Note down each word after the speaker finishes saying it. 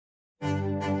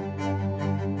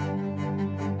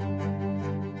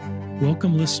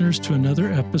Welcome, listeners, to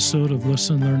another episode of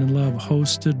Listen, Learn, and Love,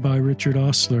 hosted by Richard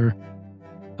Osler.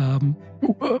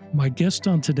 My guest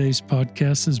on today's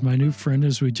podcast is my new friend,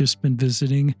 as we've just been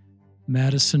visiting,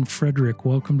 Madison Frederick.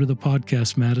 Welcome to the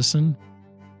podcast, Madison.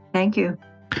 Thank you.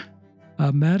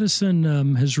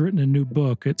 Madison has written a new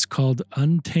book. It's called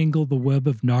Untangle the Web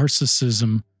of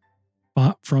Narcissism,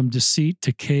 From Deceit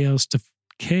to Chaos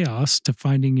to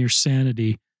Finding Your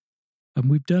Sanity.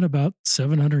 We've done about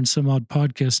 700 and some odd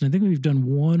podcasts, and I think we've done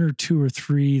one or two or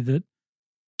three that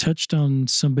touched on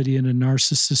somebody in a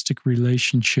narcissistic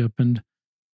relationship. And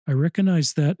I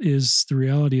recognize that is the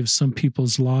reality of some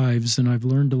people's lives. And I've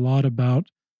learned a lot about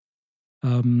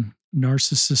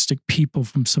narcissistic people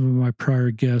from some of my prior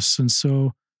guests. And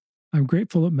so I'm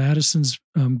grateful that Madison's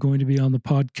going to be on the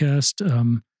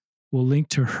podcast. We'll link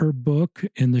to her book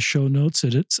in the show notes.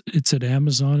 It's at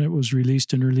Amazon. It was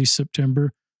released in early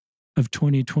September of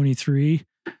 2023.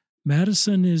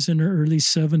 Madison is in her early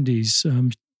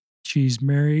 70s. She's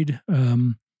married.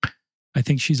 I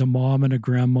think she's a mom and a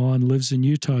grandma and lives in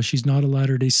Utah. She's not a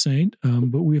Latter-day Saint,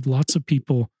 but we have lots of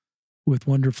people with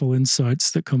wonderful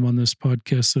insights that come on this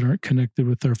podcast that aren't connected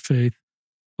with our faith.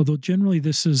 Although generally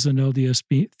this is an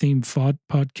LDS-themed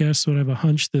podcast, so I have a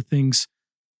hunch the things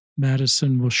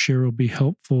Madison will share will be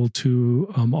helpful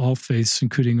to all faiths,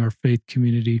 including our faith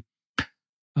community.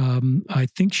 I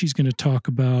think she's going to talk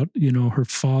about, her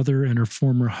father and her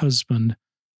former husband.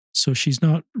 So she's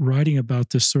not writing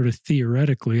about this sort of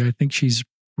theoretically. I think she's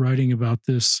writing about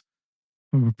this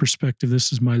from a perspective.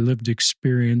 This is my lived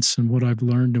experience and what I've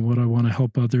learned and what I want to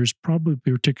help others, probably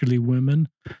particularly women,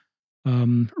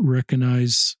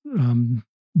 recognize men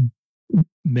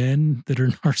that are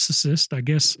narcissists. I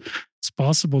guess it's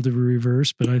possible to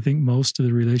reverse, but I think most of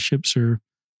the relationships are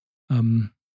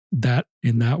that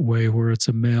in that way, where it's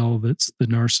a male that's the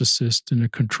narcissist and a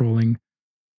controlling,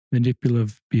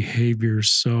 manipulative behaviors.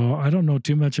 So I don't know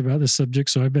too much about the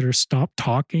subject, so I better stop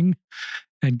talking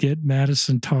and get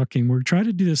Madison talking. We're trying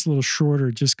to do this a little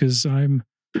shorter just because I'm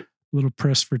a little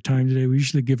pressed for time today. We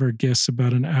usually give our guests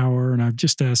about an hour, and I've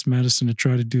just asked Madison to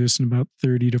try to do this in about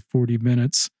 30 to 40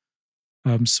 minutes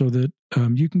so that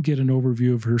you can get an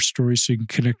overview of her story so you can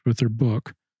connect with her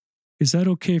book. Is that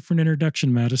okay for an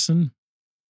introduction, Madison?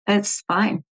 That's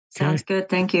fine. Sounds good.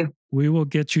 Thank you. We will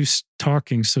get you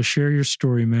talking. So share your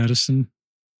story, Madison.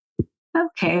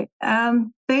 Okay.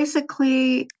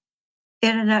 Basically,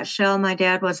 in a nutshell, my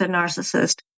dad was a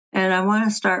narcissist. And I want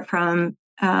to start from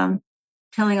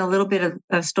telling a little bit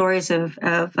of stories of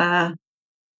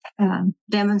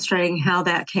demonstrating how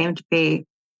that came to be.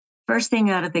 First thing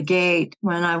out of the gate,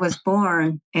 when I was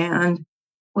born, and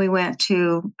we went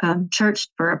to church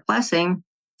for a blessing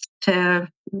to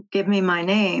give me my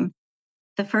name.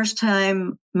 The first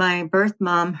time my birth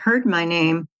mom heard my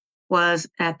name was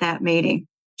at that meeting.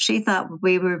 She thought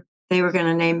they were going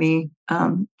to name me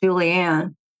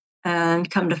Julianne, and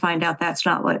come to find out that's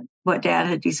not what Dad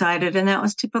had decided. And that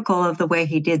was typical of the way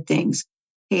he did things.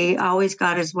 He always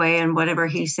got his way, and whatever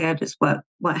he said is what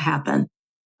happened.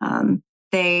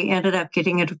 They ended up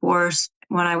getting a divorce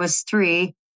when I was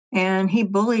 3, and he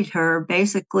bullied her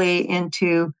basically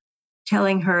into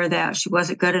telling her that she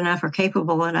wasn't good enough or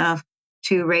capable enough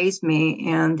to raise me,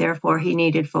 and therefore he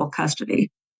needed full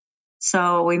custody.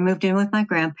 So we moved in with my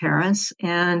grandparents,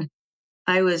 and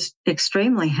I was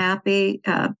extremely happy.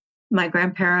 My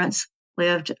grandparents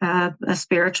lived a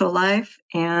spiritual life,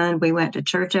 and we went to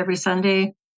church every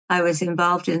Sunday. I was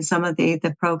involved in some of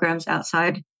the programs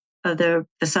outside of the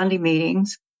Sunday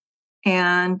meetings,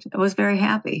 and I was very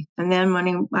happy. And then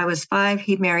when I was 5,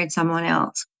 he married someone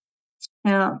else.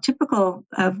 Now, typical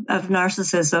of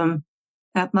narcissism,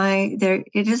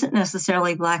 it isn't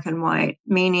necessarily black and white,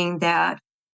 meaning that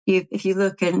if you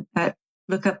look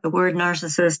up the word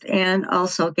narcissist and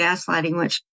also gaslighting,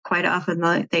 which quite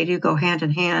often they do go hand in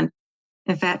hand.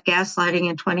 In fact, gaslighting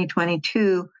in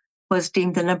 2022 was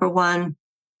deemed the number one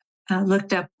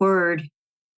looked up word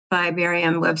by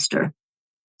Merriam-Webster.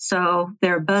 So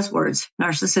they're buzzwords.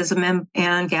 Narcissism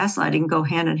and gaslighting go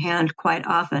hand in hand quite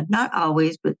often. Not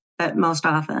always, but most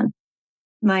often.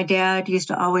 My dad used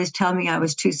to always tell me I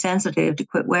was too sensitive to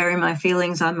quit wearing my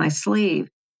feelings on my sleeve.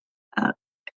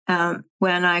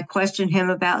 When I questioned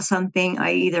him about something,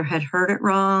 I either had heard it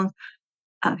wrong,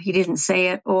 he didn't say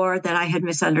it, or that I had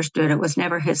misunderstood. It was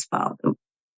never his fault.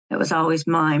 It was always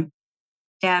mine.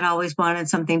 Dad always wanted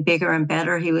something bigger and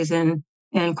better. He was in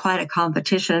quite a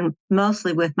competition,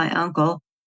 mostly with my uncle.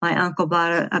 My uncle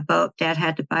bought a boat. Dad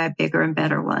had to buy a bigger and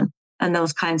better one, and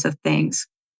those kinds of things.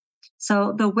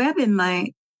 So the web in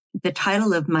the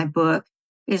title of my book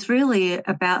is really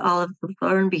about all of the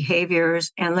learned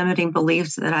behaviors and limiting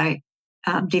beliefs that I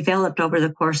developed over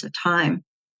the course of time.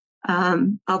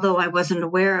 Although I wasn't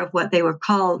aware of what they were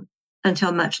called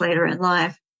until much later in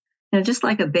life. Just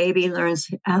like a baby learns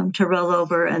to roll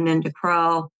over and then to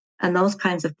crawl and those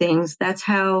kinds of things, that's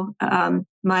how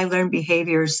my learned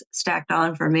behaviors stacked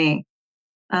on for me.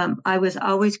 I was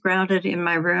always grounded in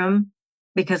my room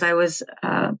because I was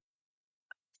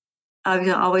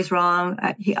always wrong.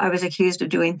 I was accused of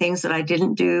doing things that I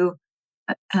didn't do.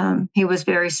 He was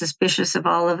very suspicious of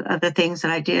all of the things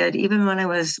that I did. Even when I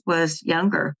was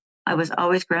younger, I was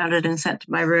always grounded and sent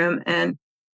to my room. And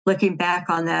looking back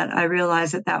on that, I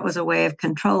realized that that was a way of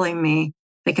controlling me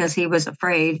because he was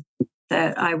afraid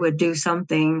that I would do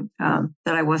something that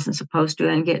I wasn't supposed to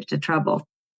and get into trouble.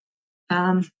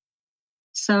 Um,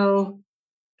 so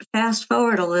fast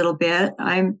forward a little bit,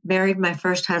 I married my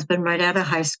first husband right out of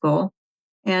high school.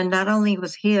 And not only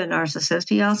was he a narcissist,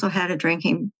 he also had a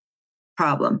drinking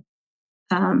problem.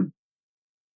 Um,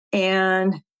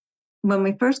 and when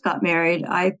we first got married,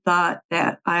 I thought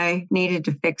that I needed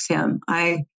to fix him.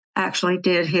 I actually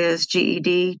did his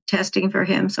GED testing for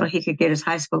him so he could get his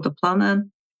high school diploma,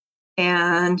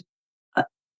 and uh,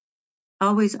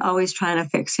 always trying to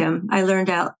fix him. I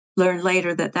learned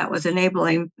later that that was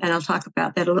enabling, and I'll talk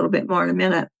about that a little bit more in a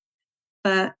minute.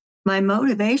 But my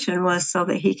motivation was so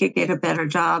that he could get a better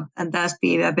job and thus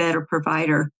be a better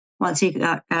provider once he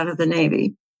got out of the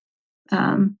Navy.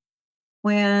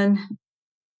 When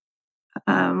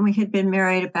we had been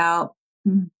married about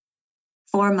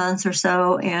 4 months or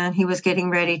so, and he was getting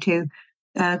ready to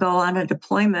go on a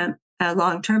deployment, a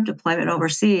long-term deployment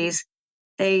overseas.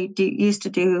 They used to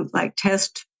do like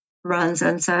test runs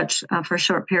and such for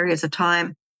short periods of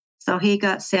time. So he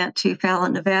got sent to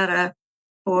Fallon, Nevada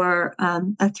for a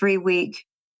 3-week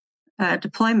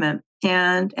deployment,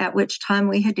 and at which time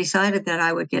we had decided that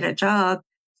I would get a job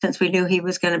since we knew he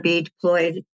was going to be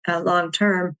deployed long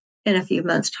term in a few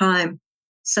months' time.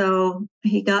 So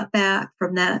he got back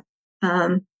from that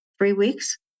 3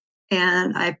 weeks,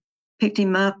 and I picked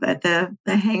him up at the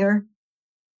hangar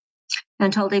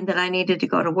and told him that I needed to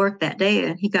go to work that day.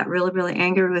 And he got really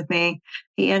angry with me.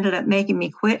 He ended up making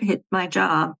me quit my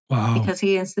job Wow. because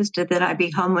he insisted that I be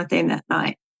home with him that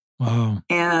night. Wow.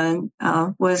 And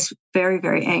was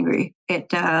very angry.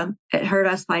 It hurt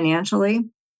us financially,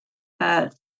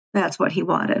 but that's what he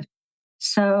wanted.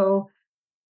 So,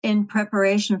 in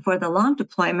preparation for the long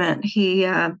deployment, he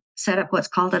set up what's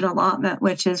called an allotment,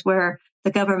 which is where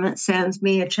the government sends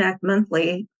me a check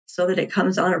monthly so that it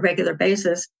comes on a regular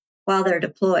basis while they're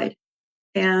deployed.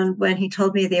 And when he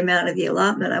told me the amount of the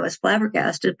allotment, I was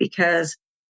flabbergasted because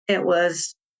it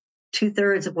was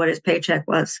 2/3 of what his paycheck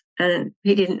was. And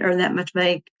he didn't earn that much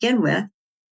money to begin with.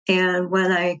 And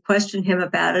when I questioned him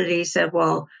about it, he said,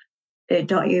 well,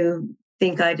 don't you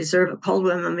think I deserve a cold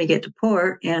one when we get to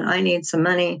port? And I need some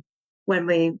money when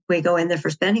we go in there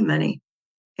for spending money.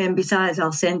 And besides,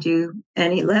 I'll send you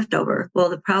any leftover. Well,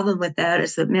 the problem with that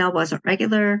is the mail wasn't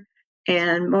regular.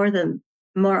 And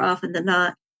more often than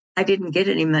not, I didn't get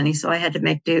any money. So I had to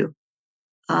make do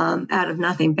out of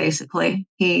nothing, basically.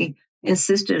 He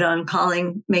insisted on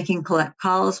making collect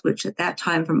calls, which at that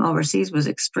time from overseas was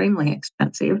extremely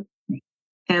expensive.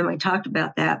 And we talked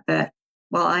about that, but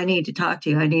well, I need to talk to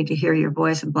you. I need to hear your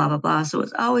voice and blah, blah, blah. So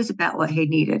it's always about what he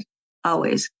needed,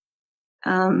 always.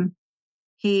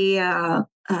 He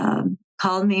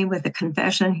called me with a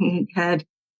confession. He had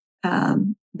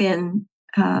been,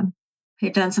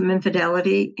 he'd done some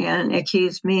infidelity and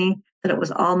accused me that it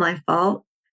was all my fault.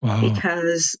 Wow.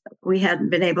 Because we hadn't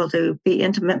been able to be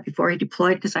intimate before he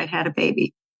deployed because I'd had a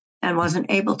baby and wasn't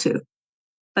able to.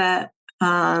 But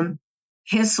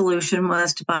his solution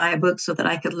was to buy a book so that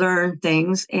I could learn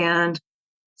things. And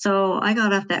so I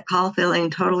got off that call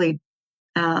feeling totally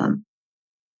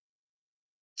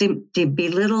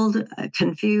belittled,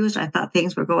 confused. I thought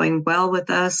things were going well with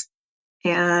us.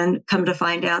 And come to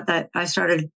find out that I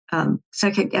started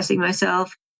second guessing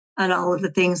myself on all of the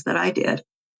things that I did.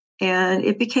 And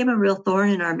it became a real thorn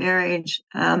in our marriage.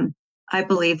 I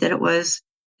believe that it was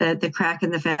the crack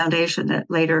in the foundation that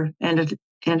later ended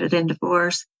in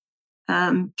divorce.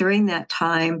 During that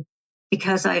time,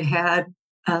 because I'd had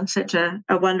such a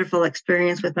wonderful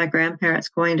experience with my grandparents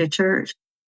going to church,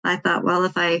 I thought, well,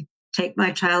 if I take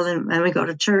my child and we go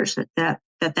to church,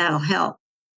 that'll help.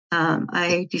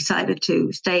 I decided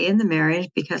to stay in the marriage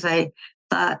because I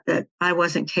thought that I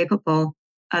wasn't capable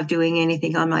of doing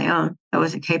anything on my own. I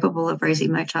wasn't capable of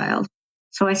raising my child.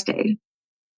 So I stayed.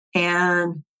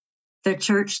 And the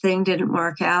church thing didn't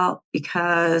work out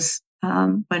because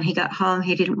when he got home,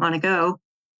 he didn't want to go.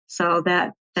 So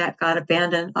that got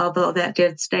abandoned, although that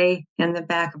did stay in the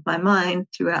back of my mind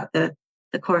throughout the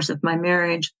course of my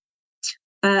marriage.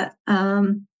 But,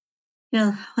 when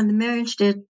the marriage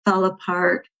did fall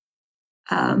apart,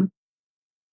 um,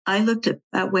 I looked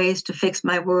at ways to fix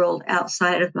my world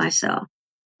outside of myself.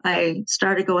 I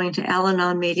started going to Al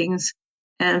Anon meetings.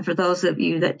 And for those of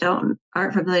you that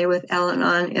aren't familiar with Al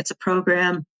Anon, it's a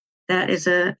program that is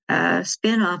a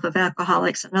spin-off of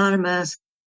Alcoholics Anonymous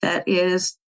that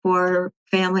is for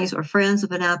families or friends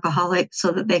of an alcoholic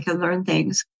so that they can learn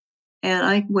things. And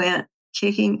I went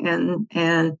kicking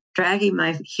and dragging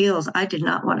my heels. I did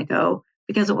not want to go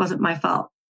because it wasn't my fault.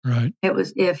 Right. It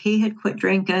was, if he had quit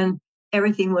drinking,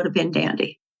 everything would have been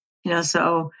dandy.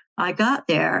 So I got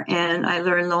there and I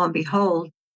learned, lo and behold,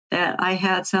 that I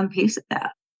had some piece of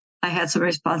that. I had some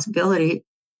responsibility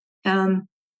um,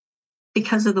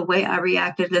 because of the way I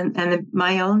reacted, and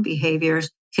my own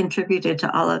behaviors contributed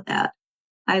to all of that.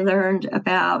 I learned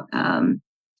about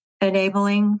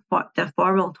enabling, the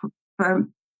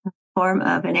form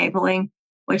of enabling,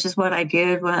 which is what I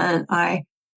did when I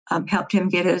helped him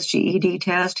get his GED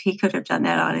test. He could have done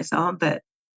that on his own, but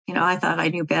I thought I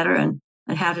knew better and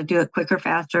how to do it quicker,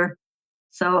 faster.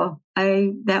 So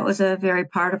that was a very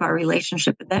part of our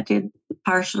relationship, and that did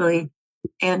partially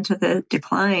end to the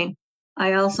decline.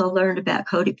 I also learned about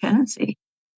codependency,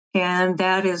 and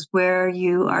that is where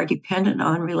you are dependent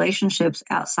on relationships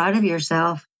outside of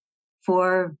yourself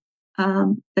for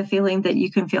the feeling that you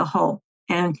can feel whole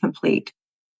and complete.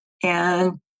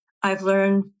 And I've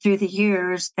learned through the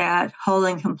years that whole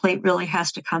and complete really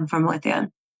has to come from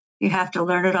within. You have to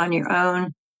learn it on your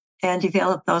own and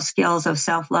develop those skills of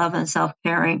self-love and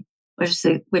self-caring, which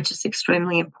is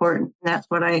extremely important. And that's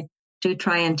what I do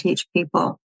try and teach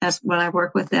people as when I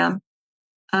work with them.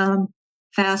 Um,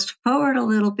 Fast forward a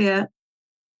little bit,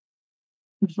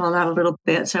 well, not a little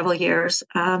bit, several years.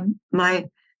 My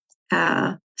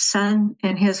son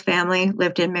and his family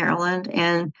lived in Maryland,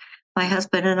 and my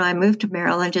husband and I moved to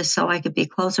Maryland just so I could be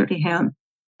closer to him.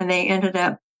 And they ended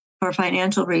up, for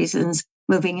financial reasons,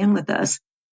 moving in with us.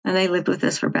 And they lived with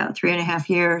us for about 3.5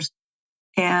 years.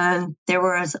 And there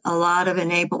was a lot of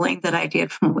enabling that I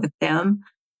did from with them,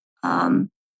 um,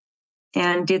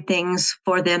 and did things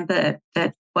for them that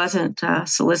wasn't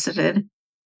solicited.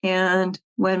 And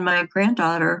when my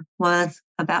granddaughter was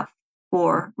about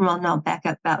 4, well, no, back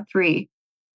up, about 3,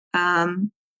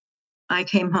 um, I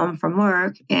came home from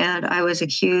work and I was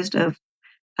accused of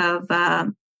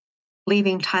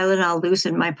leaving Tylenol loose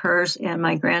in my purse, and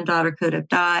my granddaughter could have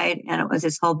died, and it was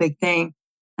this whole big thing.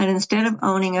 And instead of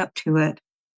owning up to it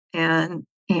and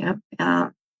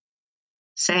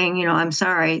saying, I'm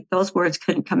sorry, those words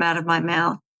couldn't come out of my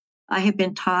mouth. I had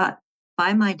been taught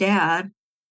by my dad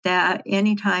that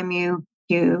anytime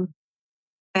you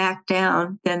back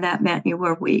down, then that meant you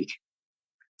were weak.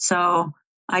 So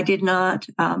I did not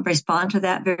respond to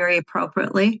that very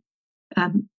appropriately.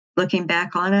 Looking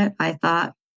back on it, I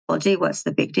thought, well, gee, what's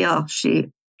the big deal?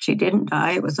 She didn't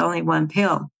die. It was only one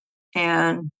pill.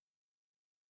 And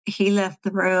he left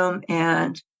the room,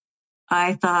 and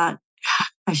I thought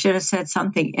I should have said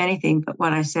something, anything but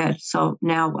what I said. So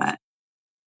now what?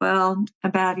 Well,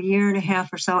 about a year and a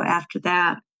half or so after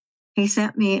that, he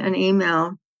sent me an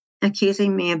email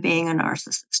accusing me of being a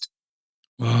narcissist.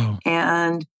 Wow.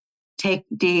 And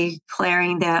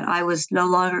declaring that I was no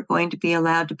longer going to be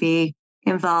allowed to be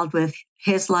involved with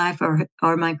his life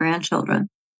or my grandchildren.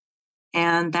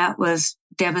 And that was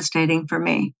devastating for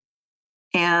me.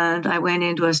 And I went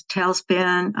into a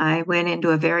tailspin. I went into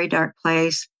a very dark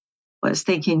place, was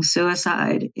thinking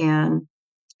suicide, and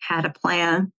had a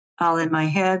plan all in my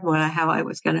head, how I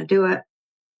was going to do it.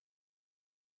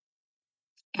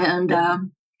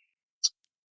 And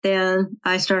then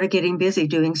I started getting busy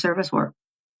doing service work,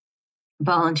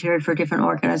 volunteered for different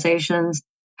organizations,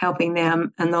 helping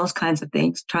them and those kinds of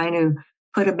things, trying to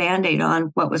put a Band-Aid on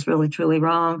what was really, truly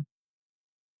wrong.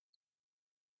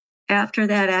 After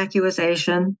that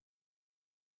accusation,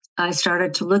 I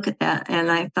started to look at that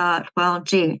and I thought, well,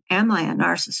 gee, am I a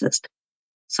narcissist?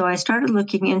 So I started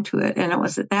looking into it. And it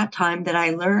was at that time that I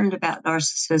learned about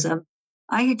narcissism.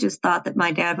 I had just thought that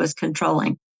my dad was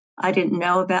controlling. I didn't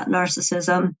know about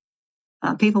narcissism.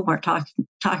 People weren't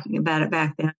talking about it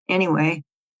back then anyway.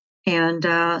 And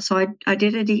so I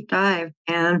did a deep dive.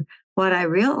 And what I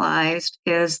realized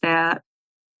is that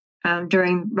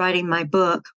during writing my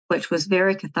book, which was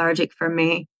very cathartic for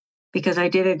me, because I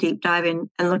did a deep dive in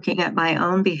and looking at my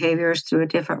own behaviors through a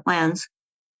different lens.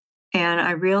 And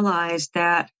I realized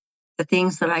that the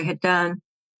things that I had done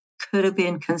could have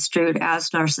been construed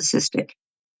as narcissistic.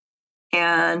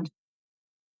 And,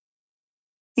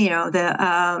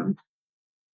 the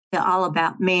all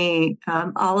about me,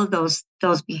 all of those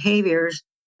behaviors.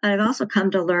 I've also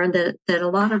come to learn that a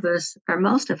lot of us, or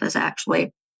most of us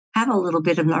actually, have a little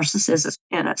bit of narcissism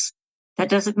in us. That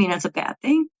doesn't mean it's a bad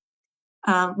thing.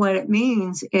 What it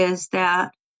means is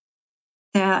that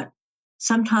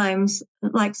sometimes,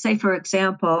 like say for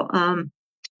example,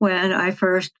 when I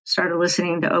first started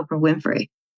listening to Oprah Winfrey,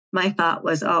 my thought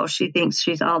was, oh, she thinks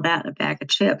she's all that in a bag of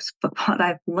chips. But what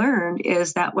I've learned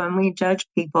is that when we judge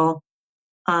people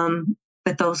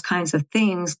with those kinds of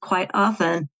things, quite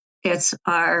often it's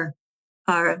our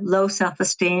low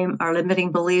self-esteem, our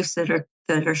limiting beliefs that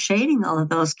are shading all of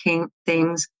those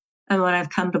things. And when I've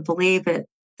come to believe it,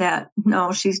 that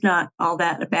no, she's not all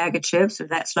that in a bag of chips, or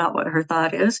that's not what her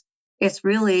thought is. It's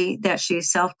really that she's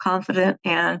self-confident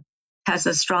and has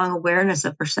a strong awareness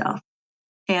of herself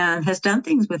and has done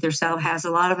things with herself, has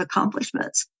a lot of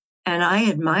accomplishments. And I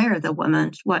admire the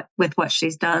woman with what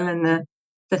she's done and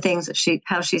the things that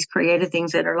how she's created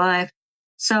things in her life.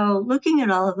 So looking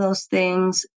at all of those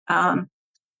things,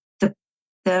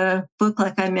 the the book,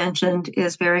 like I mentioned,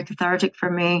 is very cathartic for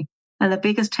me. And the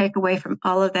biggest takeaway from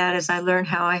all of that is I learned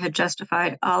how I had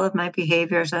justified all of my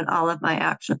behaviors and all of my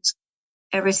actions.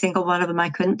 Every single one of them. I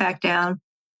couldn't back down.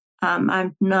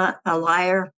 I'm not a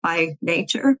liar by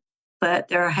nature, but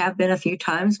there have been a few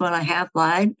times when I have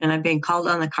lied and I've been called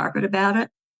on the carpet about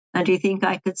it. And do you think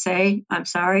I could say, I'm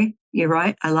sorry, you're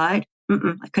right, I lied?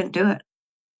 I couldn't do it.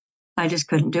 I just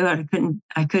couldn't do it.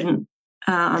 I couldn't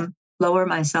lower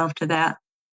myself to that.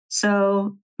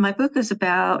 So my book is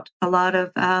about a lot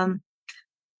of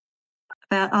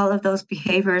about all of those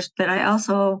behaviors, but I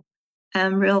also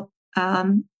am real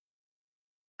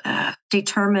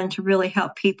determined to really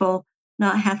help people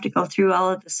not have to go through all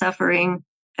of the suffering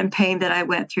and pain that I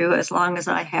went through as long as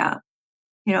I have.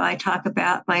 I talk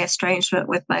about my estrangement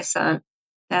with my son.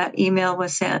 That email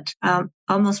was sent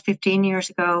almost 15 years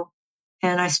ago,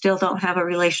 and I still don't have a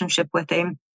relationship with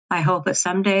him. I hope that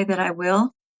someday that I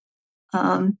will.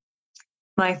 Um,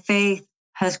 my faith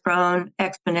has grown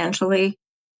exponentially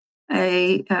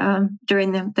during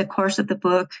the course of the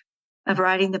book, of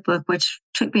writing the book, which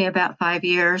took me about 5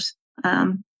 years.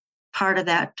 Part of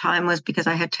that time was because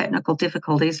I had technical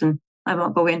difficulties, and I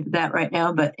won't go into that right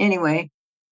now. But anyway,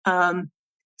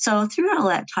 so throughout all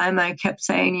that time, I kept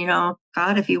saying,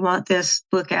 God, if you want this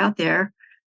book out there,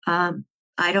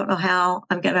 I don't know how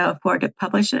I'm going to afford to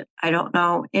publish it. I don't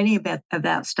know any of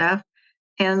that stuff.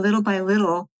 And little by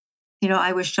little,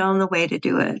 I was shown the way to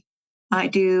do it. I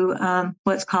do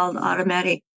what's called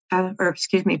automatic,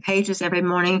 pages every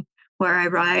morning where I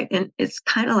write, and it's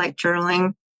kind of like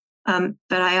journaling.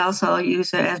 But I also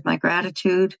use it as my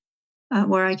gratitude,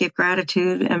 where I give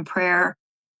gratitude and prayer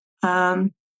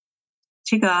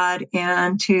to God,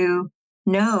 and to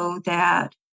know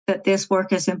that this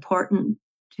work is important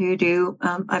to do.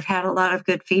 I've had a lot of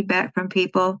good feedback from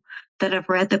people that have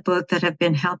read the book that have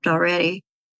been helped already.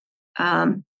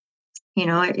 Um,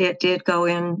 it did go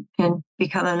in and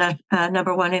become a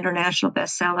number one international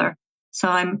bestseller. So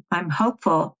I'm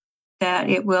hopeful that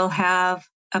it will have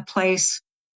a place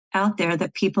out there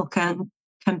that people can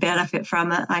benefit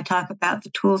from it. I talk about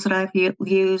the tools that I've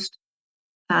used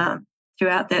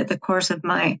throughout the course of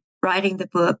my writing the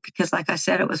book, because, like I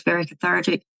said, it was very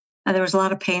cathartic, and there was a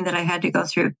lot of pain that I had to go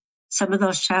through. Some of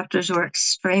those chapters were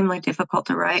extremely difficult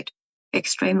to write,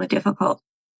 extremely difficult,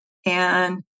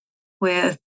 and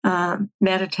with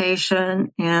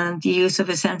meditation and the use of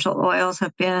essential oils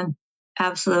have been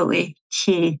absolutely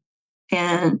key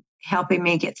in helping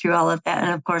me get through all of that.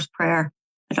 And of course, prayer.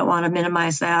 I don't want to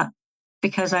minimize that,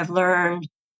 because I've learned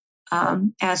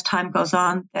as time goes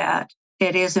on that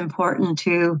it is important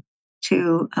to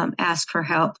ask for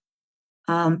help,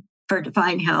 for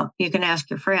divine help. You can ask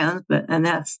your friends, and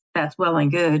that's well and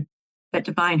good. But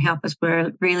divine help is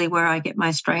where I get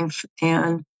my strength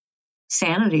and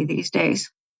sanity these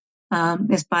days,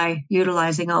 is by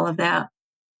utilizing all of that.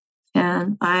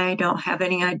 And I don't have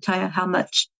any idea how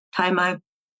much time I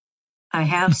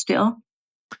have still.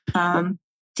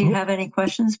 Do you have any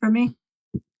questions for me?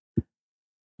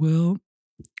 Well,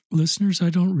 listeners, I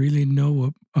don't really know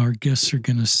what our guests are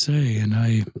going to say, and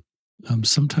I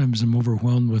sometimes am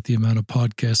overwhelmed with the amount of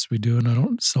podcasts we do, and I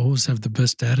don't always have the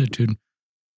best attitude.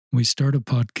 We start a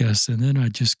podcast, and then I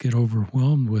just get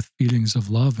overwhelmed with feelings of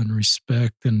love and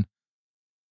respect and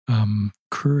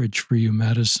courage for you,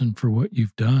 Madison, for what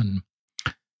you've done.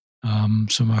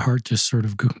 So my heart just sort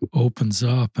of opens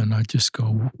up, and I just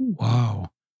go, wow.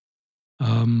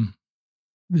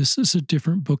 This is a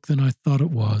different book than I thought it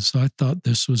was. I thought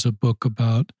this was a book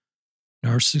about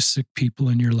narcissistic people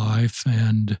in your life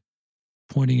and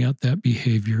pointing out that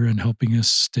behavior and helping us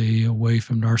stay away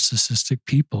from narcissistic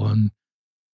people. And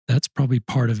that's probably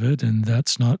part of it. And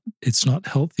it's not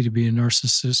healthy to be in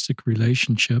narcissistic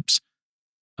relationships.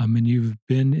 and you've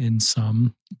been in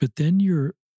some, but then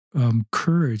your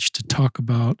courage to talk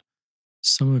about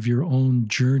some of your own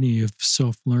journey of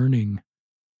self-learning.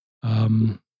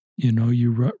 Um,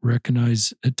 you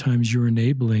recognize at times you're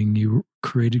enabling, you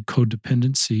created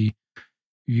codependency,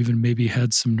 you even maybe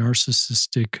had some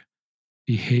narcissistic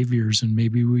behaviors, and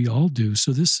maybe we all do.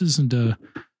 So this isn't a,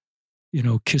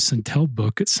 kiss and tell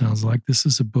book. It sounds like this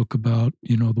is a book about,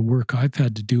 the work I've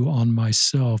had to do on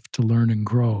myself to learn and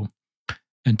grow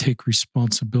and take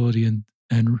responsibility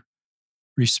and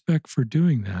respect for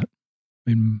doing that. I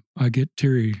mean, I get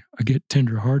teary, I get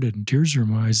tenderhearted and tears in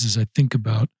my eyes as I think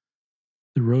about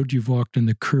the road you've walked and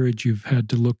the courage you've had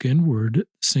to look inward. At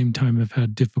the same time, have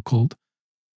had difficult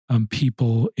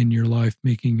people in your life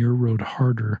making your road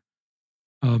harder.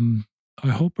 Um, I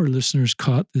hope our listeners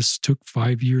caught this took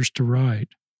 5 years to write.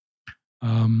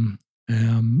 And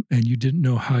you didn't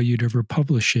know how you'd ever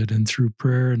publish it. And through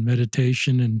prayer and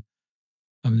meditation and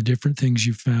the different things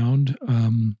you found,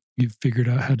 you've figured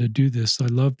out how to do this. I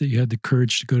love that you had the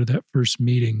courage to go to that first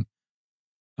meeting.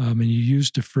 And you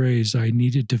used a phrase, I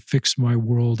needed to fix my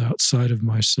world outside of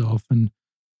myself, and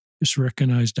just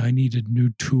recognized I needed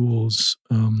new tools.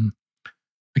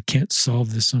 I can't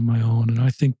solve this on my own. And I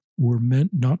think we're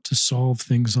meant not to solve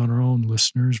things on our own,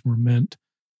 listeners. We're meant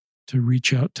to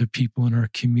reach out to people in our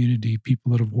community,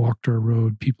 people that have walked our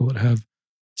road, people that have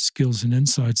skills and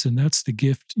insights. And that's the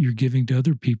gift you're giving to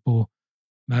other people,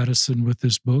 Madison, with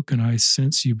this book. And I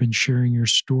sense you've been sharing your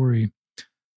story.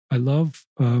 I love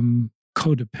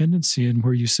codependency, and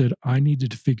where you said, I needed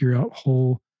to figure out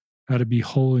how to be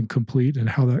whole and complete and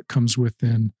how that comes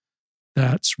within.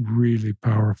 That's really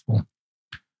powerful.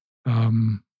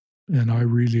 And I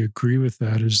really agree with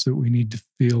that, is that we need to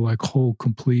feel like whole,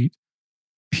 complete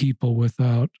people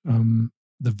without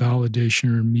the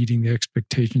validation or meeting the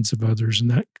expectations of others. And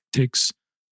that takes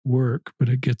work, but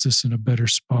it gets us in a better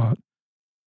spot.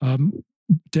 To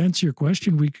answer your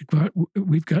question,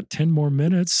 we've got 10 more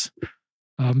minutes.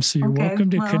 So you're Okay, welcome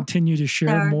to well, continue to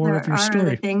share more of there your are other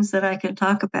story. things that I could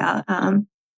talk about.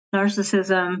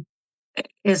 Narcissism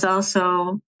is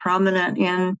also prominent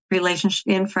in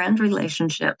friend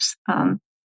relationships. I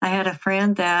had a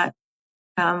friend that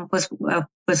was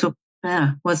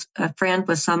a friend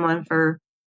with someone for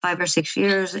 5 or 6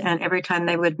 years, and every time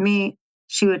they would meet,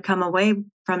 she would come away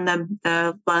from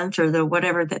the lunch or the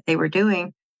whatever that they were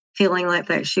doing, feeling like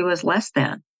that she was less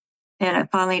than. And it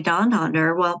finally dawned on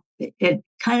her. Well, it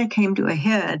kind of came to a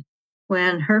head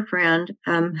when her friend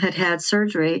had had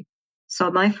surgery.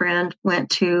 So my friend went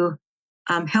to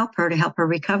help her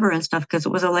recover and stuff, because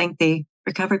it was a lengthy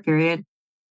recovery period.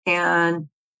 And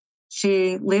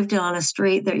she lived on a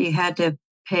street that you had to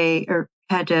pay, or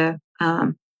had to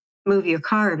move your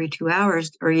car every 2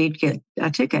 hours or you'd get a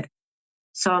ticket.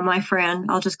 So my friend,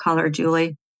 I'll just call her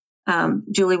Julie.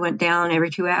 Julie went down every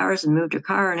 2 hours and moved her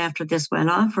car. And after this went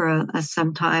on for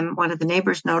some time, one of the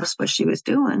neighbors noticed what she was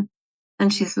doing.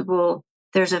 And she said, well,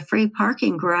 there's a free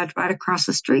parking garage right across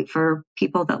the street for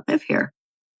people that live here.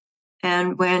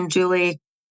 And when Julie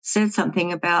said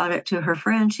something about it to her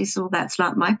friend, she said, well, that's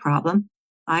not my problem.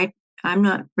 I, I'm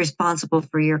not responsible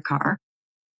for your car.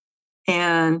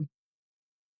 And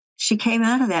she came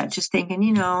out of that just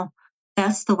thinking,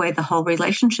 that's the way the whole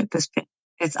relationship has been.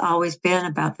 It's always been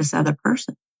about this other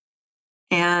person.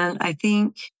 And I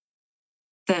think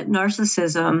that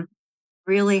narcissism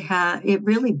it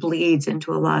really bleeds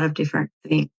into a lot of different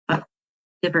things,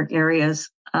 different areas.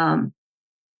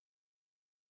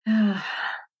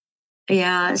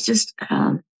 Yeah, it's just,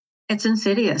 it's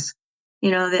insidious.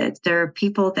 That there are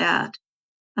people that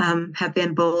have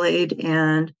been bullied,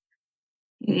 and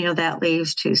that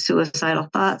leads to suicidal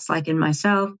thoughts, like in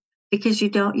myself, because you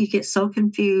get so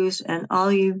confused, and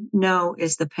all you know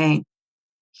is the pain.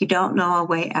 You don't know a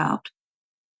way out.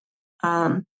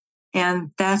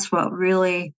 And that's what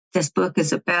really this book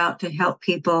is about, to help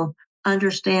people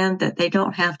understand that they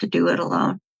don't have to do it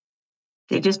alone.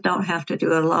 They just don't have to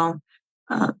do it alone.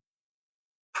 Uh,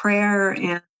 Prayer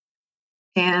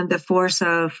and the force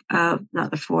of,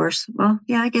 not the force, well,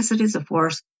 yeah, I guess it is a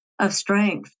force of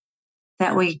strength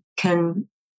that we can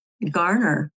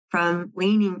garner from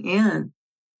leaning in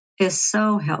is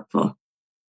so helpful.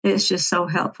 It's just so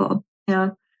helpful.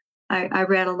 I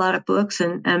read a lot of books,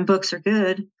 and books are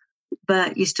good,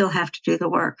 but you still have to do the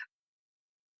work.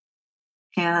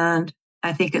 And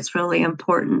I think it's really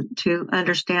important to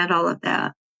understand all of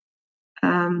that.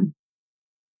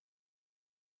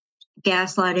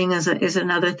 Gaslighting is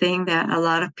another thing that a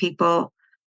lot of people,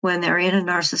 when they're in a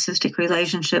narcissistic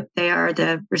relationship, they are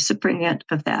the recipient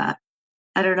of that.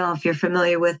 I don't know if you're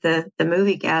familiar with the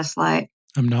movie Gaslight.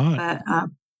 I'm not. But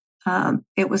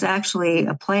It was actually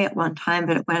a play at one time,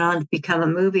 but it went on to become a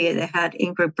movie that had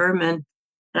Ingrid Bergman,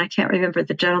 and I can't remember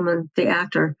the gentleman, the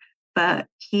actor, but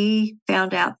he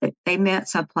found out that they met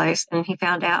someplace, and he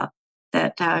found out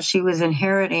that she was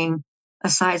inheriting a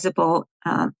sizable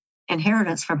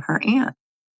inheritance from her aunt.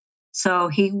 So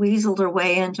he weaseled her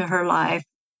way into her life,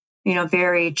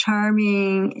 very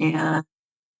charming. And,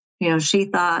 she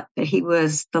thought that he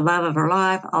was the love of her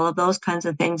life, all of those kinds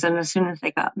of things. And as soon as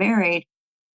they got married,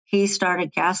 he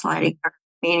started gaslighting her,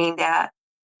 meaning that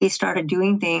he started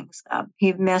doing things.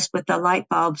 He messed with the light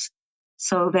bulbs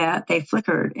so that they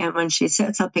flickered. And when she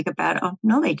said something about it, oh,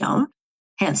 no, they don't,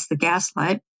 hence the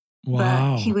gaslight.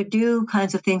 But he Wow. would do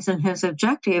kinds of things, and his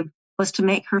objective was to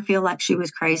make her feel like she was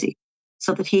crazy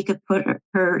so that he could put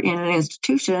her in an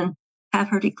institution, have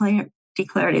her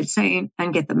declared insane,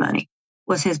 and get the money,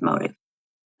 was his motive.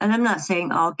 And I'm not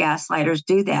saying all gaslighters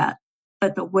do that,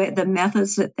 but the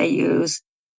methods that they use,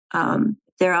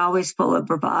 they're always full of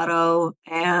bravado.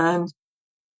 And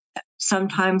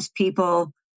sometimes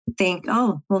people think,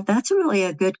 oh, well, that's really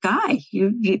a good guy.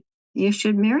 You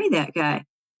should marry that guy.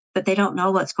 But they don't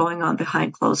know what's going on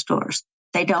behind closed doors.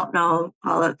 They don't know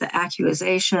all of the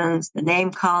accusations, the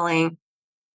name calling,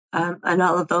 and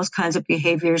all of those kinds of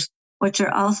behaviors, which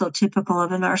are also typical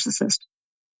of a narcissist.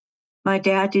 My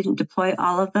dad didn't deploy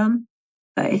all of them,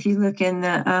 but if you look in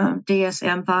the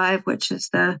DSM-5, which is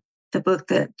the book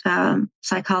that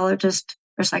psychologists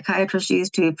or psychiatrists use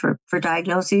for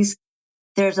diagnoses,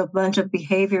 there's a bunch of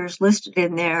behaviors listed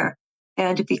in there,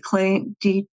 and to be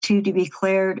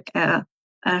declared an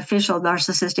official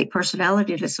narcissistic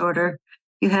personality disorder,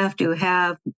 you have to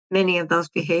have many of those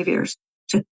behaviors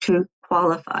to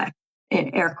qualify,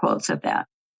 in air quotes, of that.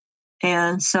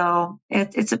 And so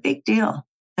it's a big deal.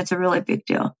 It's a really big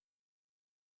deal.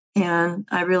 And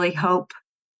I really hope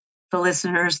the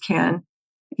listeners can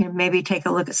maybe take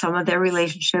a look at some of their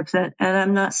relationships. And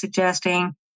I'm not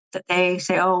suggesting that they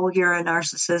say, oh, well, you're a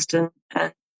narcissist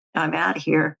and I'm out of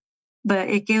here. But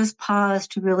it gives pause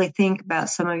to really think about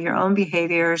some of your own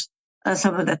behaviors,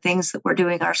 some of the things that we're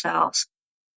doing ourselves,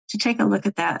 to take a look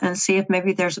at that and see if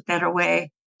maybe there's a better way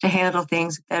to handle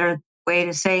things, a better way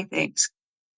to say things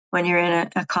when you're in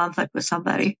a conflict with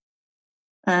somebody.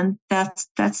 And that's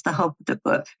the hope of the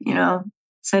book,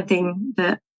 something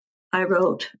that I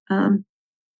wrote.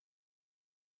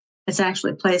 It's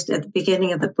actually placed at the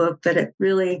beginning of the book, but it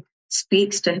really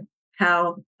speaks to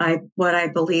what I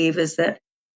believe is that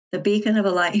the beacon of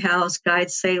a lighthouse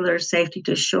guides sailors safety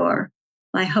to shore.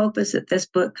 My hope is that this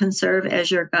book can serve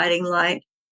as your guiding light,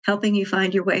 helping you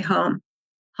find your way home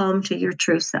to your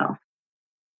true self.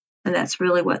 And that's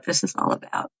really what this is all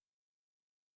about.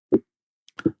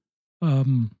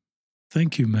 Um,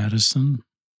 Thank you, Madison.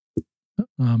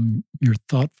 You're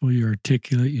thoughtful, you're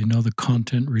articulate, you know the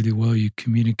content really well, you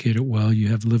communicate it well, you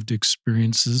have lived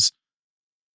experiences.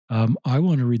 I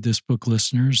want to read this book,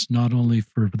 listeners, not only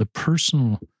for the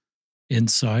personal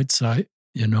insights, but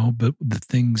the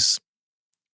things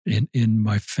in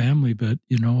my family, but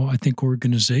I think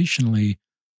organizationally,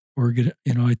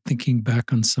 I thinking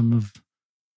back on some of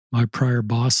my prior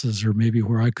bosses, or maybe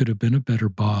where I could have been a better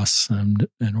boss, and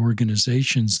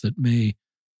organizations that may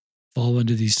fall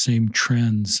into these same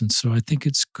trends. And so I think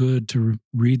it's good to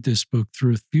read this book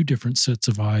through a few different sets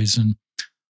of eyes, and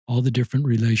all the different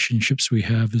relationships we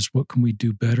have is what can we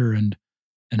do better, and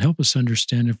help us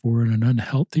understand if we're in an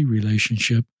unhealthy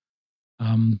relationship.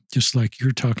 Just like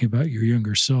you're talking about your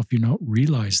younger self, you don't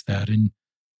realize that, and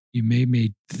you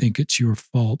may think it's your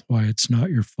fault, why it's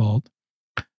not your fault.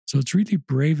 So it's really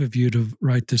brave of you to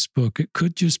write this book. It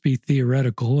could just be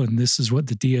theoretical, and this is what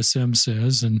the DSM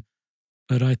says,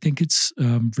 but I think it's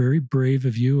very brave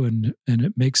of you, and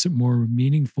it makes it more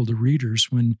meaningful to readers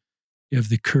when you have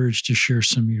the courage to share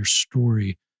some of your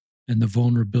story and the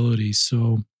vulnerability.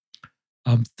 So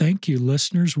thank you,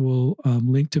 listeners. We'll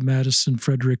link to Madison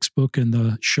Frederick's book in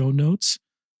the show notes.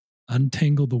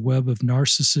 Untangle the web of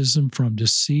narcissism, from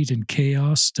deceit and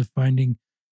chaos to finding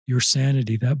your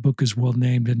sanity. That book is well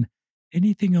named. And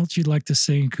anything else you'd like to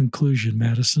say in conclusion,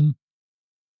 Madison?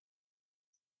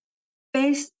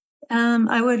 Based,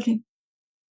 I would,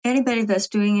 anybody that's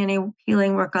doing any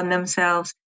healing work on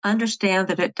themselves, understand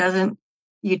that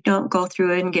you don't go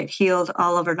through it and get healed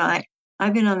all overnight.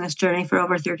 I've been on this journey for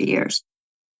over 30 years,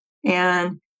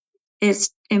 and it's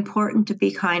important to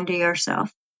be kind to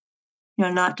yourself,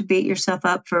 not to beat yourself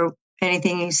up for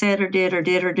anything you said or did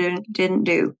didn't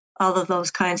do, all of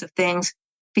those kinds of things,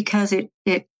 because it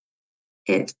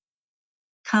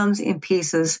comes in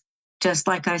pieces. Just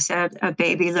like I said, a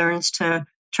baby learns to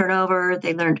turn over,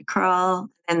 they learn to crawl,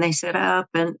 and they sit up,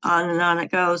 and on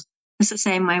it goes. It's the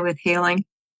same way with healing.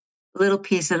 little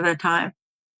piece at a time.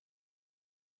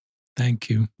 Thank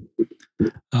you.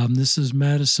 This is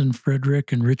Madison,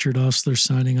 Frederick, and Richard Osler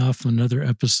signing off on another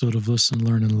episode of Listen,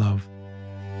 Learn, and Love.